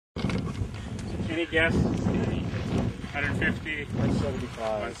Any guess? 150? 175.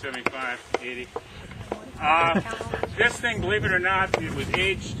 175, 80. This thing, believe it or not, it was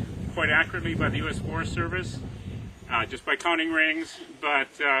aged quite accurately by the U.S. Forest Service, just by counting rings, but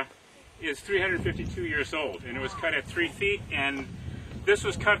is 352 years old, and it was cut at 3 feet, and this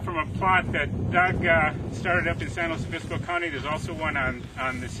was cut from a plot that Doug started up in San Luis Obispo County. There's also one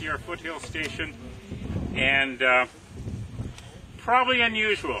on the Sierra Foothill station, and probably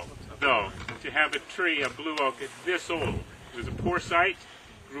unusual, though, to have a tree, a blue oak, this old. It was a poor site,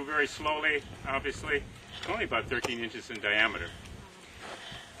 grew very slowly, obviously, only about 13 inches in diameter.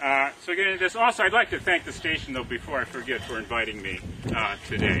 So getting into this, also I'd like to thank the station, though, before I forget, for inviting me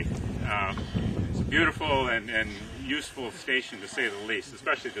today. It's a beautiful and useful station, to say the least,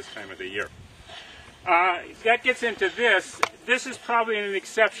 especially this time of the year. That gets into this. This is probably an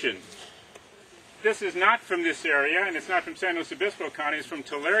exception. This is not from this area, and it's not from San Luis Obispo County. It's from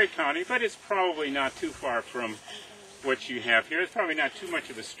Tulare County, but it's probably not too far from what you have here. It's probably not too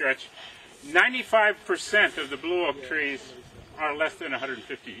much of a stretch. 95% of the blue oak trees are less than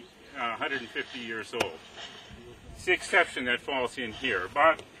 150 years old. It's the exception that falls in here.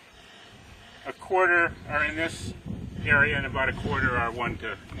 About a quarter are in this area, and about a quarter are 1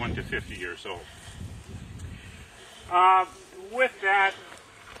 to 50 years old. With that,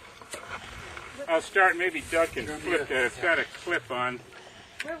 I'll start. Maybe Doug can flip that. It's got a clip on.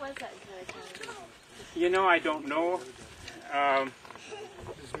 Where was that? You know, I don't know.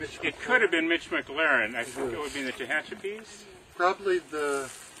 It could have been Mitch McLaren. I think it would be the Tehachapies. Probably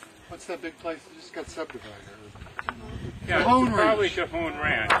what's that big place that just got subdivided? Yeah, probably Cajon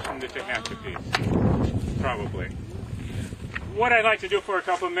Ranch and the Tehachapies. Probably. What I'd like to do for a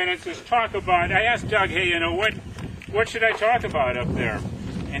couple of minutes is talk about, I asked Doug, hey, you know, what should I talk about up there?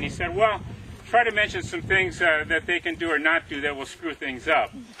 And he said, well, try to mention some things that they can do or not do that will screw things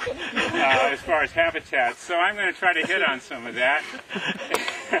up as far as habitat. So I'm going to try to hit on some of that.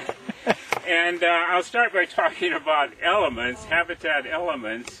 And I'll start by talking about elements, habitat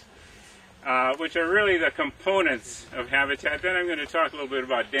elements, which are really the components of habitat. Then I'm going to talk a little bit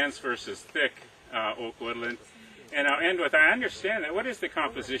about dense versus thick oak woodland. And I'll end with, I understand that. What is the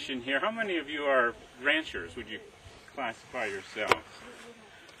composition here? How many of you are ranchers? Would you classify yourselves?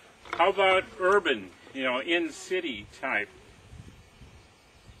 How about urban, you know, in-city type?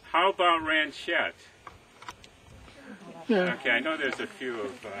 How about ranchette? Yeah. Okay, I know there's a few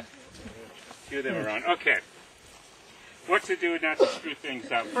of them around. Okay. What to do not to screw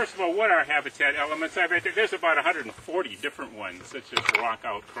things up? First of all, what are habitat elements? I bet there's about 140 different ones, such as rock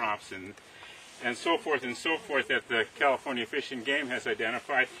outcrops and so forth that the California Fish and Game has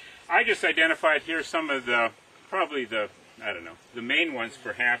identified. I just identified here some of probably the main ones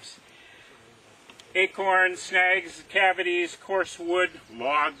perhaps. Acorns, snags, cavities, coarse wood,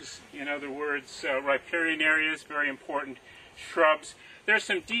 logs, in other words, riparian areas, very important, shrubs. There's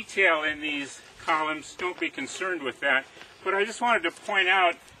some detail in these columns, don't be concerned with that, but I just wanted to point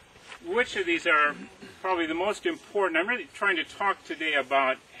out which of these are probably the most important. I'm really trying to talk today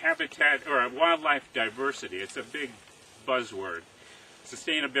about habitat or wildlife diversity. It's a big buzzword.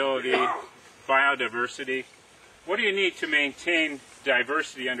 Sustainability, biodiversity. What do you need to maintain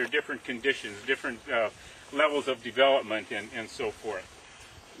diversity under different conditions, different levels of development and so forth?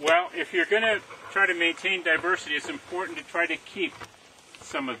 Well, if you're going to try to maintain diversity, it's important to try to keep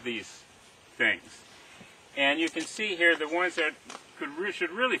some of these things. And you can see here the ones that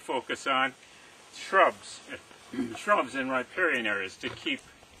should really focus on shrubs in riparian areas to keep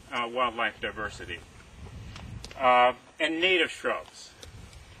wildlife diversity. And native shrubs.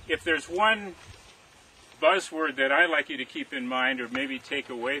 If there's one buzzword that I'd like you to keep in mind or maybe take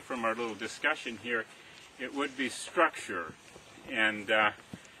away from our little discussion here, it would be structure. And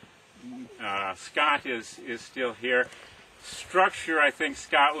Scott is still here. Structure, I think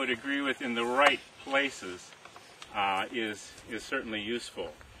Scott would agree with, in the right places is certainly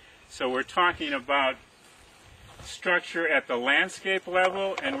useful. So we're talking about structure at the landscape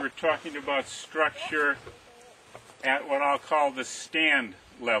level, and we're talking about structure at what I'll call the stand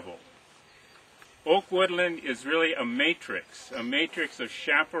level. Oak woodland is really a matrix of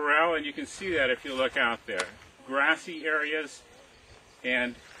chaparral, and you can see that if you look out there. Grassy areas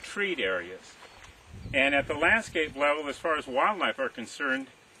and treed areas. And at the landscape level, as far as wildlife are concerned,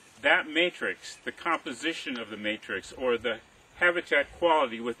 that matrix, the composition of the matrix, or the habitat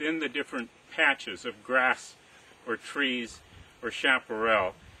quality within the different patches of grass or trees or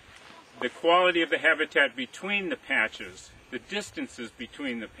chaparral, the quality of the habitat between the patches, the distances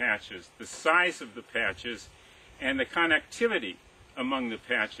between the patches, the size of the patches, and the connectivity among the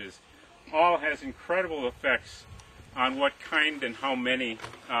patches all has incredible effects on what kind and how many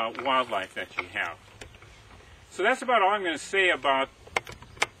wildlife that you have. So that's about all I'm going to say about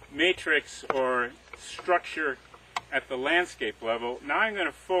matrix or structure at the landscape level. Now I'm going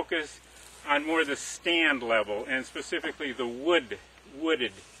to focus on more the stand level, and specifically the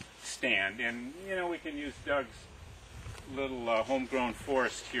wooded stand. And you know, we can use Doug's little homegrown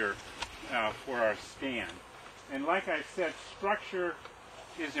forest here for our stand. And like I said, structure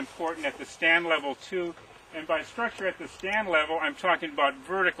is important at the stand level too. And by structure at the stand level, I'm talking about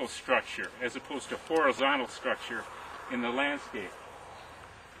vertical structure as opposed to horizontal structure in the landscape.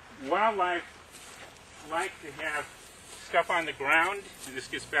 Wildlife like to have stuff on the ground, and this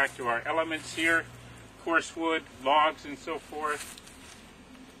gets back to our elements here, coarse wood, logs, and so forth.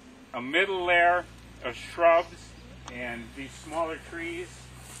 A middle layer of shrubs, and these smaller trees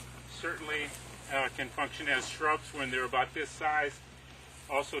certainly can function as shrubs when they're about this size.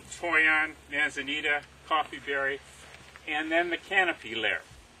 Also toyon, manzanita, coffeeberry, and then the canopy layer.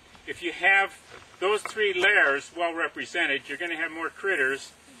 If you have those three layers well represented, you're going to have more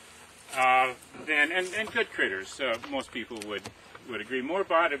critters and good critters. Most people would agree. More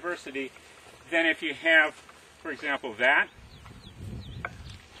biodiversity than if you have, for example, that,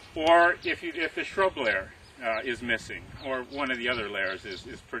 or if the shrub layer is missing, or one of the other layers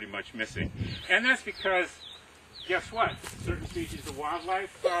is pretty much missing. And that's because, guess what? Certain species of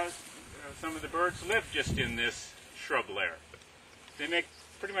wildlife, some of the birds live just in this shrub layer. They make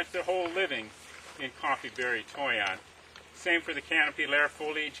pretty much their whole living in coffeeberry toyon. Same for the canopy layer,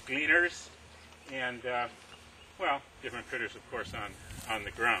 foliage, gleaners, and, well, different critters, of course, on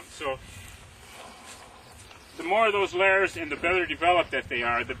the ground. So the more of those layers and the better developed that they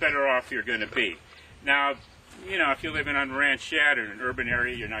are, the better off you're going to be. Now, you know, if you live in a ranchette or an urban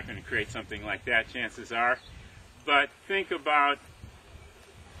area, you're not going to create something like that, chances are. But think about,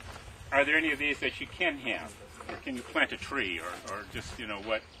 are there any of these that you can have? Or can you plant a tree, or just, you know,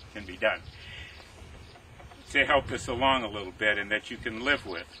 what can be done to help this along a little bit and that you can live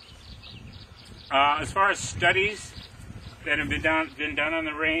with? As far as studies that have been done on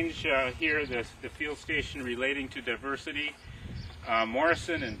the range here, the field station relating to diversity,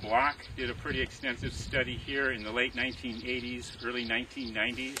 Morrison and Block did a pretty extensive study here in the late 1980s, early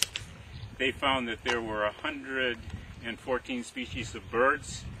 1990s. They found that there were 114 species of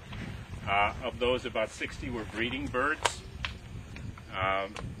birds. Of those, about 60 were breeding birds.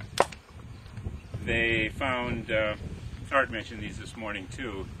 They found, Art mentioned these this morning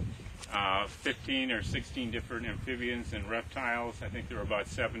too, 15 or 16 different amphibians and reptiles. I think there were about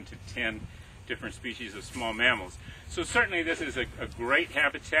 7 to 10 different species of small mammals. So certainly this is a great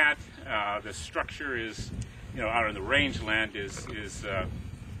habitat. The structure is, you know, out on the rangeland is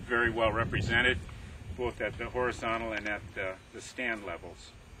very well represented, both at the horizontal and at the stand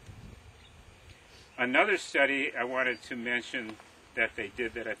levels. Another study I wanted to mention that they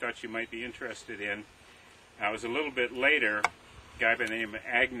did that I thought you might be interested in was a little bit later. A guy by the name of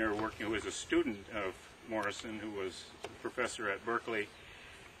Agner, who was a student of Morrison, who was a professor at Berkeley,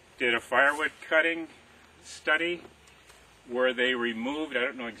 did a firewood cutting study where they removed, I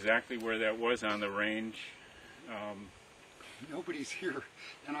don't know exactly where that was on the range. Nobody's here,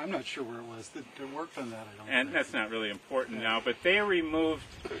 and I'm not sure where it was that worked on that. I don't and think. That's not really important now, but they removed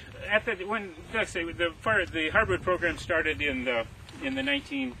when Doug say the hardwood program started in the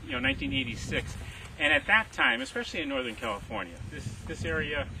 1986, and at that time, especially in Northern California, this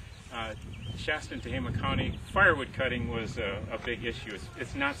area, Shasta and Tehama County, firewood cutting was a big issue.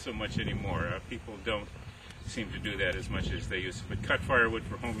 It's not so much anymore. People don't seem to do that as much as they used to, but cut firewood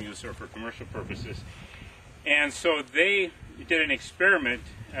for home use or for commercial purposes. And so they did an experiment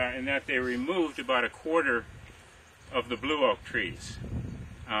in that they removed about a quarter of the blue oak trees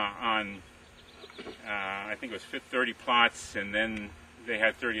on, I think it was 30 plots, and then they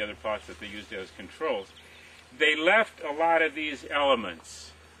had 30 other plots that they used as controls. They left a lot of these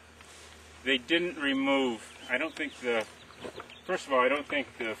elements. They didn't remove, first of all, I don't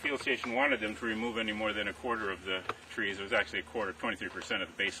think the field station wanted them to remove any more than a quarter of the trees. It was actually a quarter, 23% of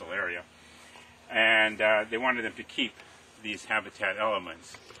the basal area. And they wanted them to keep these habitat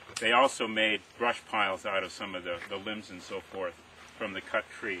elements. They also made brush piles out of some of the limbs and so forth from the cut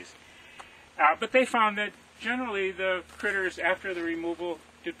trees. But they found that generally the critters, after the removal,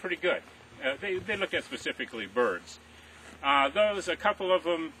 did pretty good. They looked at specifically birds. A couple of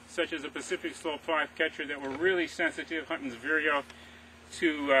them, such as the Pacific slope flycatcher, that were really sensitive, Hunton's vireo,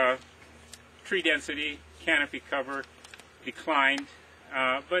 to tree density, canopy cover, declined.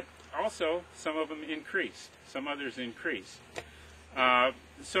 But also, some of them increased. Some others increased.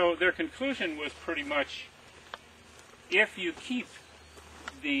 So their conclusion was pretty much, if you keep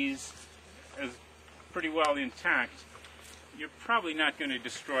these as pretty well intact, you're probably not going to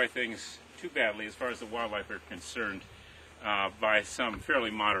destroy things too badly as far as the wildlife are concerned by some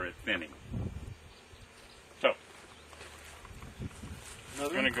fairly moderate thinning. So, I'm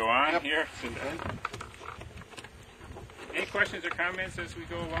going to go on here. Okay. Any questions or comments as we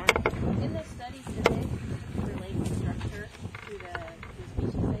go along? In the studies, did they relate the structure to the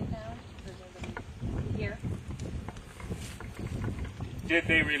species they found? Or is nobody here? Did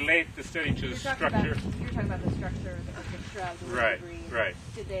they relate the study to the structure? You're talking about the structure of the shrubs and Right, the debris. right.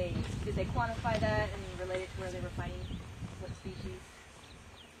 Did they quantify that and relate it to where they were finding what species?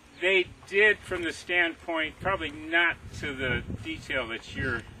 They did, from the standpoint, probably not to the detail that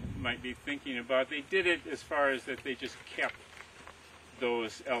you might be thinking about. They did it as far as that they just kept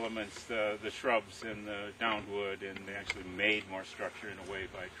those elements, the shrubs and the downwood, and they actually made more structure in a way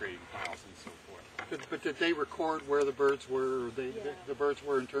by creating piles and so forth. But did they record where the birds were, or the birds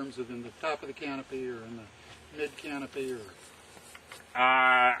were in terms of in the top of the canopy or in the mid canopy, or?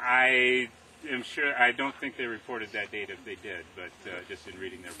 I am sure. I don't think they reported that data if they did, but just in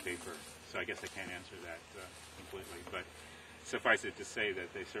reading their paper. So I guess I can't answer that completely. But suffice it to say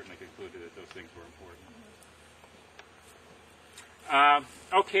that they certainly concluded that those things were important.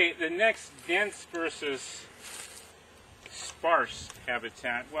 Okay, the next dense versus sparse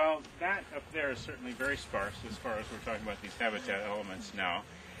habitat. Well, that up there is certainly very sparse as far as we're talking about these habitat elements now.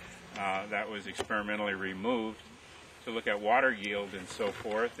 That was experimentally removed to look at water yield and so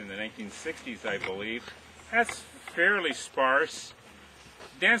forth in the 1960s, I believe. That's fairly sparse.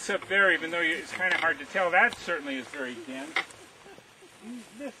 Dense up there, even though it's kind of hard to tell, that certainly is very dense.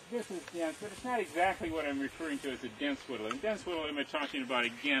 This is dense, but it's not exactly what I'm referring to as a dense woodland. Dense woodland I'm talking about,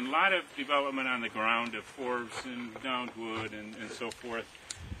 again, a lot of development on the ground of forbs and downwood and so forth.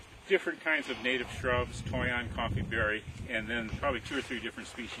 Different kinds of native shrubs, toyon, coffeeberry, and then probably 2 or 3 different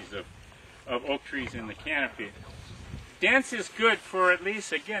species of oak trees in the canopy. Dense is good for at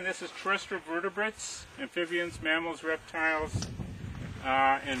least, again, this is terrestrial vertebrates, amphibians, mammals, reptiles,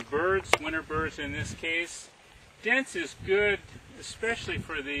 and birds, winter birds in this case. Dense is good especially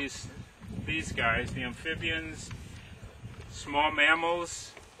for these guys, the amphibians, small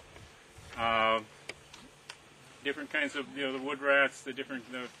mammals, different kinds of, the wood rats, the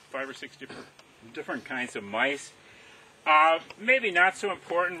 5 or 6 different kinds of mice. Maybe not so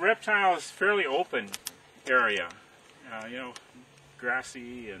important. Reptiles, fairly open area,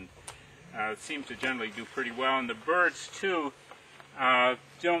 grassy, and seems to generally do pretty well. And the birds too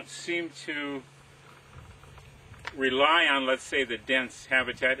don't seem to rely on, let's say, the dense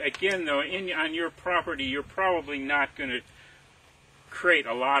habitat. Again, though, on your property, you're probably not going to create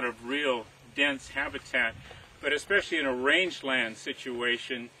a lot of real dense habitat, but especially in a rangeland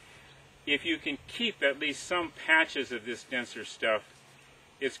situation, if you can keep at least some patches of this denser stuff,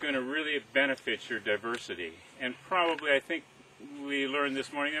 it's going to really benefit your diversity. And probably, I think we learned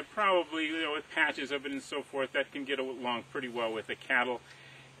this morning, that probably, with patches of it and so forth, that can get along pretty well with the cattle,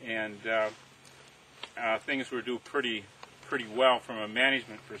 and things will do pretty well from a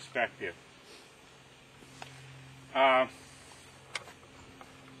management perspective.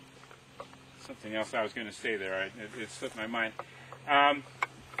 Something else I was going to say there, it slipped my mind.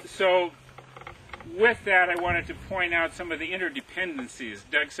 So with that, I wanted to point out some of the interdependencies.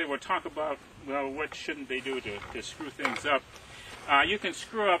 Doug said, we'll talk about, well, what shouldn't they do to screw things up. You can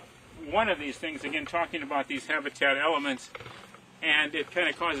screw up one of these things, again, talking about these habitat elements, and it kind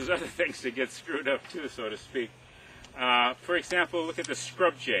of causes other things to get screwed up too, so to speak. For example, look at the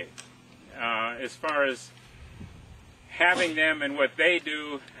scrub jay. As far as having them and what they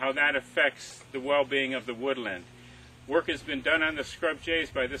do, how that affects the well-being of the woodland. Work has been done on the scrub jays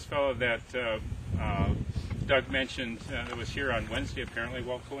by this fellow that Doug mentioned that was here on Wednesday, apparently.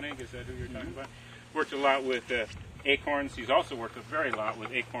 Walt Koenig, is that who you're talking about? Worked a lot with acorns. He's also worked a very lot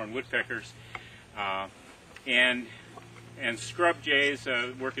with acorn woodpeckers. And scrub jays,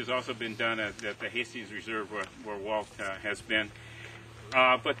 work has also been done at the Hastings Reserve where Walt has been.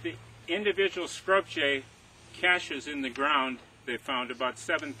 But the individual scrub jay caches in the ground, they found about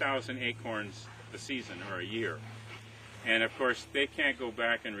 7,000 acorns a season or a year. And of course, they can't go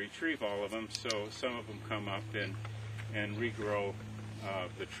back and retrieve all of them, so some of them come up and regrow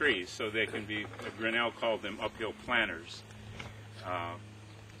the trees. So they can be, Grinnell called them uphill planters,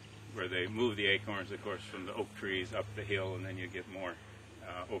 where they move the acorns, of course, from the oak trees up the hill, and then you get more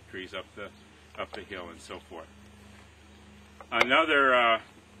oak trees up the hill and so forth. Another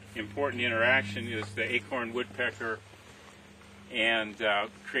important interaction is the acorn woodpecker and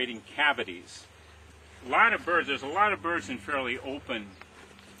creating cavities. There's a lot of birds in fairly open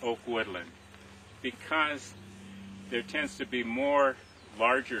oak woodland because there tends to be more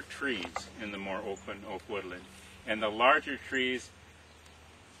larger trees in the more open oak woodland. And the larger trees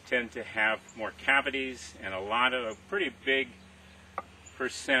tend to have more cavities, and a pretty big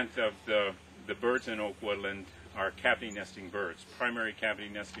percent of the birds in oak woodland are cavity nesting birds. Primary cavity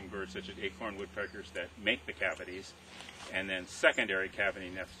nesting birds such as acorn woodpeckers that make the cavities, and then secondary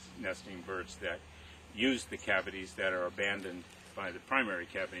cavity nesting birds that use the cavities that are abandoned by the primary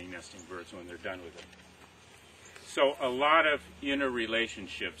cavity nesting birds when they're done with it. So a lot of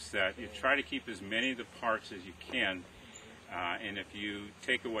interrelationships that you try to keep as many of the parts as you can, and if you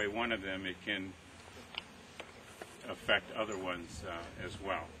take away one of them, it can affect other ones as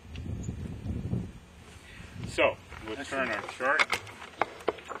well. So we'll turn our chart.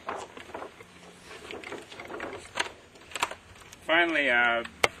 Finally,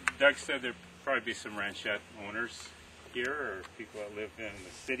 Doug said there'd probably be some ranchette owners here, or people that live in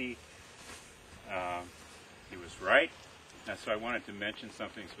the city. He was right. And so I wanted to mention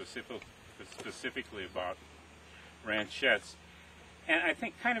something specifically about ranchettes. And I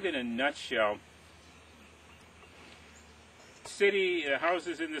think kind of in a nutshell, city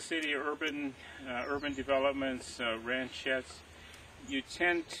houses in the city, urban developments, ranchettes, you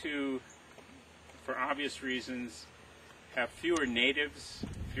tend to, for obvious reasons, have fewer native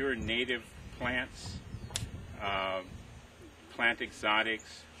plants, plant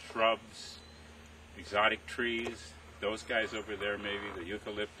exotics, shrubs, exotic trees. Those guys over there, maybe the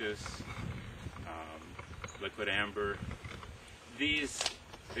eucalyptus, liquid amber. These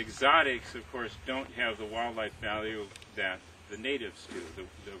exotics, of course, don't have the wildlife value that the natives do.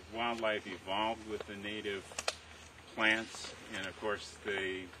 The wildlife evolved with the native plants, and of course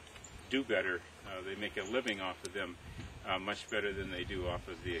they do better. They make a living off of them much better than they do off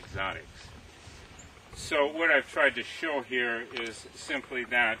of the exotics. So what I've tried to show here is simply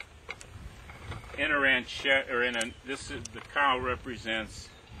that in a ranchette, or the cow represents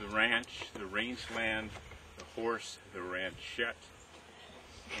the ranch, the rangeland, the horse, the ranchette,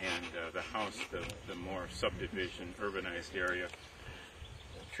 and the house, the more subdivision, urbanized area.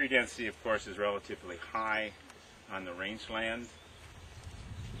 Tree density, of course, is relatively high on the rangeland,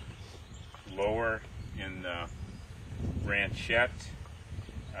 lower in the ranchette.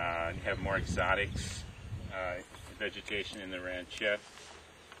 You have more exotics, vegetation in the ranchette,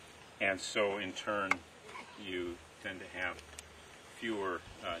 and so in turn you tend to have fewer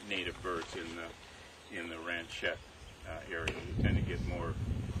native birds in the ranchette area. You tend to get more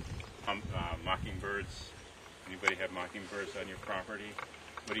mockingbirds. Anybody have mockingbirds on your property?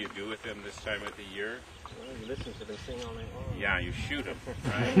 What do you do with them this time of the year? Well, you listen to them sing all night long. Yeah, you shoot them,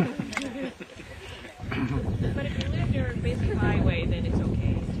 right? But if you live near a busy highway, then it's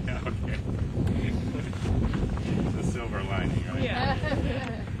okay. Okay. The silver lining, right?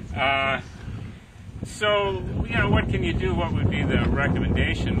 Yeah. So, what can you do? What would be the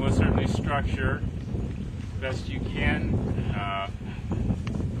recommendation? Well, certainly structure best you can.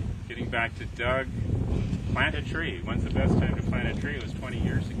 Getting back to Doug, plant a tree. When's the best time to plant a tree? It was 20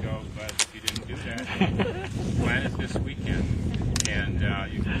 years ago, but if you didn't do that, plant it this weekend. And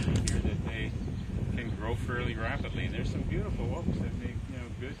you can see here that they can grow fairly rapidly. And there's some beautiful oaks that make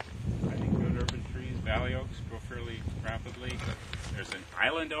good urban trees. Valley oaks grow fairly rapidly. There's an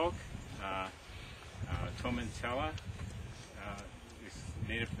island oak, Tomentella. It's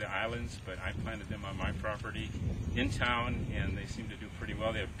native to the islands, but I planted them on my property in town, and they seem to do pretty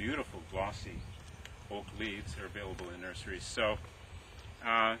well. They have beautiful glossy oak leaves. They're available in nurseries. So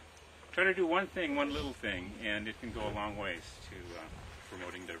try to do one little thing, and it can go a long ways to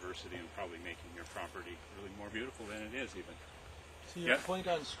promoting diversity and probably making your property really more beautiful than it is even. So your point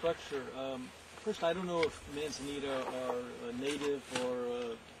on structure, first I don't know if manzanita are native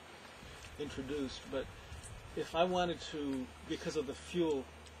or introduced, but if I wanted to, because of the fuel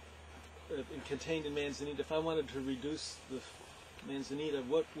contained in manzanita, if I wanted to reduce the manzanita,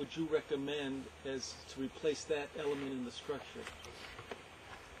 what would you recommend as to replace that element in the structure?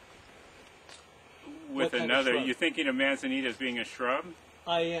 With another, you're thinking of manzanita as being a shrub?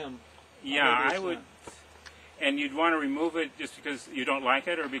 I am. Yeah, I would. Not. And you'd want to remove it just because you don't like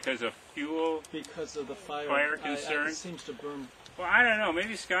it, or because of fuel? Because of the fire concern? It seems to burn. Well, I don't know.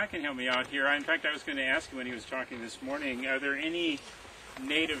 Maybe Scott can help me out here. In fact, I was going to ask him when he was talking this morning, are there any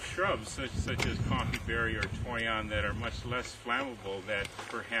native shrubs, such as coffeeberry or toyon, that are much less flammable that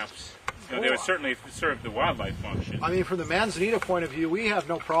perhaps they would certainly serve the wildlife function? I mean, from the manzanita point of view, we have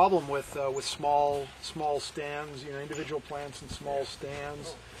no problem with small stands, individual plants in small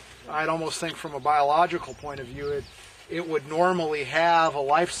stands. I'd almost think from a biological point of view, it would normally have a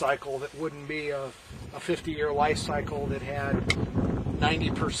life cycle that wouldn't be a 50-year life cycle that had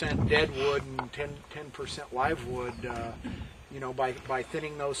 90% dead wood and 10% live wood. by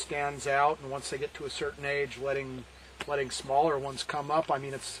thinning those stands out, and once they get to a certain age, letting smaller ones come up. I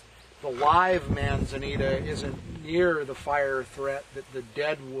mean, it's the live manzanita isn't near the fire threat that the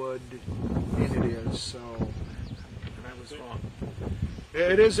dead wood in it is. So I was wrong.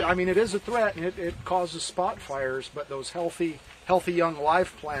 it is. I mean, it is a threat, and it causes spot fires. But those healthy young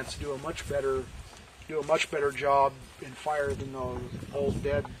live plants do a much better job in fire than the old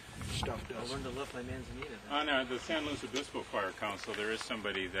dead stuff I does. learned to love my manzanita. On the San Luis Obispo Fire Council, there is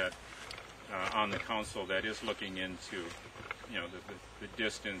somebody that on the council that is looking into, the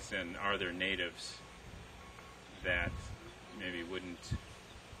distance, and are there natives that maybe wouldn't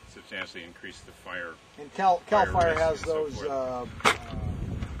substantially increase the fire. And Cal Fire risk has and so those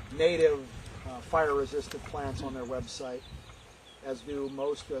native fire-resistant plants on their website, as do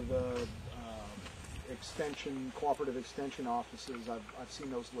most of the cooperative extension offices. I've seen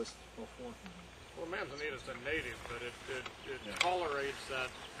those lists before. Well, manzanita's a native, but it tolerates that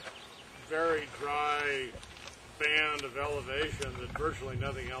very dry band of elevation that virtually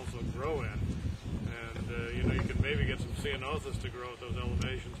nothing else will grow in. And you can maybe get some ceanothus to grow at those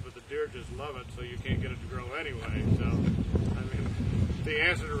elevations, but the deer just love it, so you can't get it to grow anyway. So, I mean, the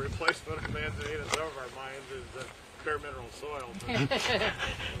answer to replacement of manzanita in some of our minds is bare mineral soil.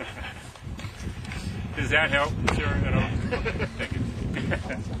 Does that help, sir, at all? Thank you.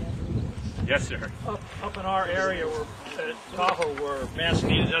 Yes, sir. Up in our area at Tahoe, where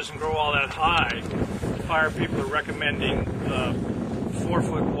manzanita doesn't grow all that high, the fire people are recommending 4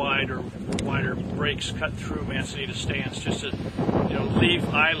 foot wide or wider breaks cut through manzanita stands, just to leave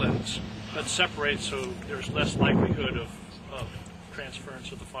islands that separate, so there's less likelihood of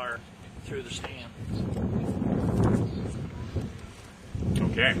transference of the fire through the stand.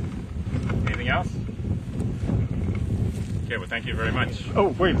 Okay. Anything else? Okay, well, thank you very much. Oh,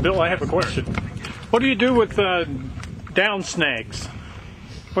 wait, Bill, I have a question. What do you do with down snags?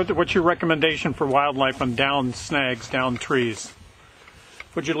 What's your recommendation for wildlife on down snags, down trees?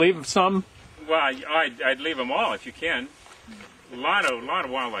 Would you leave some? Well, I'd leave them all if you can. A lot of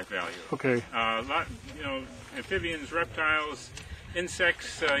wildlife value. Okay. Amphibians, reptiles,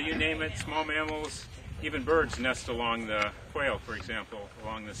 insects, you name it, small mammals, even birds nest along the quail, for example,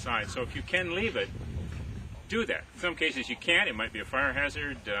 along the side. So if you can leave it, do that. In some cases you can't. It might be a fire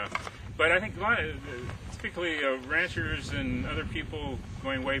hazard. But I think a lot of, typically ranchers and other people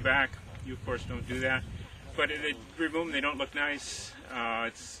going way back, you of course don't do that. But they remove them, they don't look nice.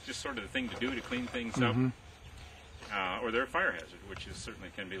 It's just sort of the thing to do to clean things up. Or they're a fire hazard, which is certainly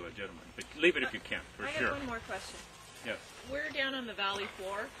can be legitimate. But leave it if you can, for I sure. have one more question. Yes. We're down on the valley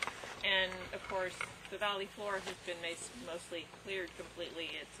floor, and of course the valley floor has been mostly cleared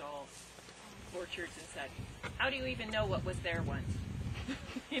completely. It's all orchards and such. How do you even know what was there once?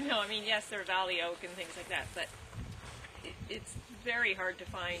 Yes, there are valley oak and things like that, but it's very hard to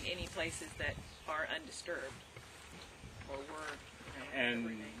find any places that are undisturbed or were.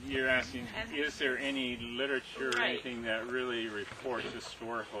 And you're asking, is there any literature or anything that really reports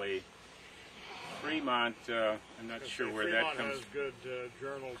historically? Fremont, I'm not sure where that comes from. Fremont has good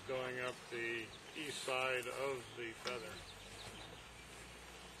journals going up the east side of the Feather.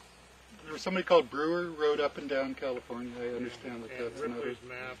 There was somebody called Brewer who rode up and down California. I understand that And that's another. Ripley's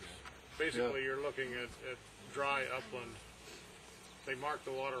maps. Basically, you're looking at dry upland. They marked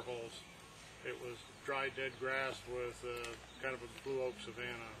the water holes. It was dry, dead grass with kind of a blue oak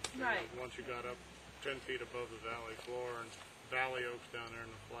savanna. Right. Once you got up 10 feet above the valley floor, and valley oaks down there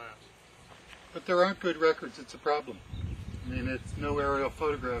in the flats. But there aren't good records. It's a problem. I mean, it's no aerial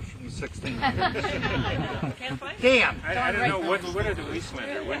photographs from the 1600s. Can't find it. Damn! I don't know, what are the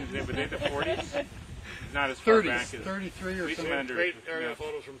Weaslander? Were they the 40s? Not as far 30s, back as 33 or something. Weaslander. Great aerial Yeah.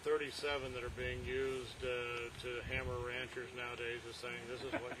 photos from 37 that are being used to hammer ranchers nowadays as saying this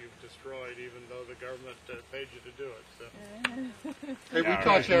is what you've destroyed, even though the government paid you to do it. So. Hey, we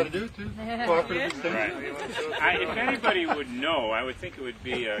taught you how to do it too. Cooperative extension. Right. If anybody would know, I would think it would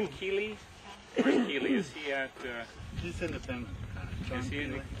be Keeley. Where's Keeley? Is he at... He's independent. is he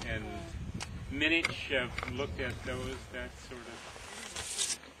in the, and Minich looked at those, that sort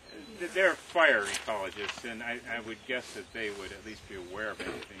of... They're fire ecologists, and I would guess that they would at least be aware of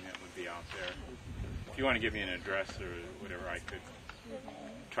anything that would be out there. If you want to give me an address or whatever, I could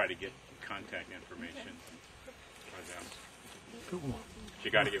try to get contact information for them. Cool. But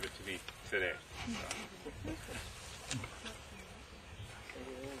you got to give it to me today. So.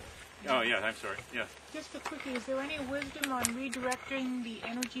 Oh, yeah, I'm sorry. Yes. Just a quickie, is there any wisdom on redirecting the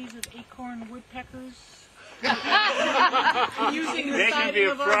energies of acorn woodpeckers? Using the They can be siding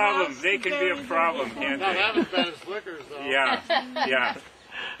a of our problem. house They to can be a bury problem, the- can't Not they? having bad as flickers, though. Yeah, yeah.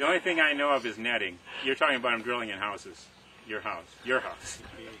 The only thing I know of is netting. You're talking about them drilling in houses. your house.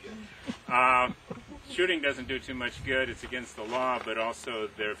 Shooting doesn't do too much good. It's against the law, but also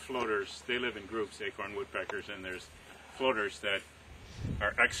they're floaters. They live in groups, acorn woodpeckers, and there's floaters that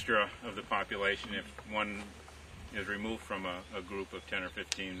are extra of the population. If one is removed from a group of 10 or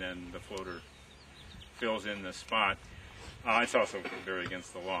 15, then the floater fills in the spot. It's also very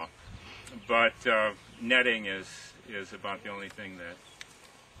against the law. But netting is about the only thing that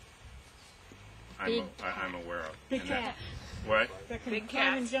I'm aware of. Big cat. What? That can Big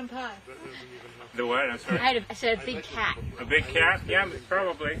climb and cats. jump high. The what? I'm sorry. I said a big cat. A big cat? Yeah,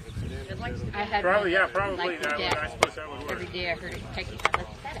 probably. I had Probably, yeah, one probably. like That would, I that. suppose that would Every work. day I heard it checking. I was like,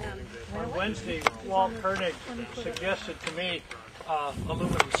 "Is that a On Wednesday, Walt Koenig suggested to me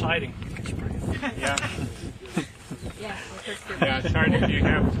aluminum siding. Yeah. yeah, it hurts your Yeah, back." it's hard if you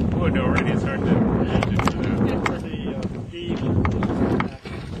have wood already. It's hard to use it for that. For the eaves.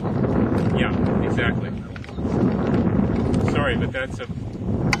 Yeah, exactly. Sorry, but that's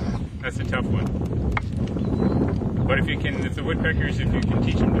a tough one. But if the woodpeckers, if you can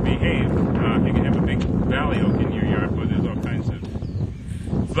teach them to behave, you can have a big valley oak in your yard where there's all kinds of.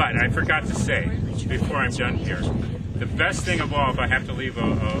 But I forgot to say before I'm done here, the best thing of all, if I have to leave a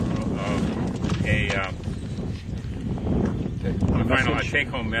final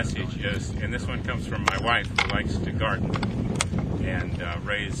take-home message is, and this one comes from my wife who likes to garden and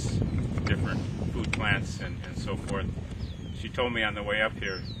raise different food plants and so forth. She told me on the way up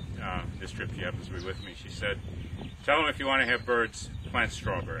here, this trip she happens to be with me, she said, tell them if you want to have birds, plant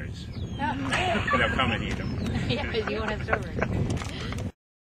strawberries. They'll come and eat them. Yeah, because you want to strawberries.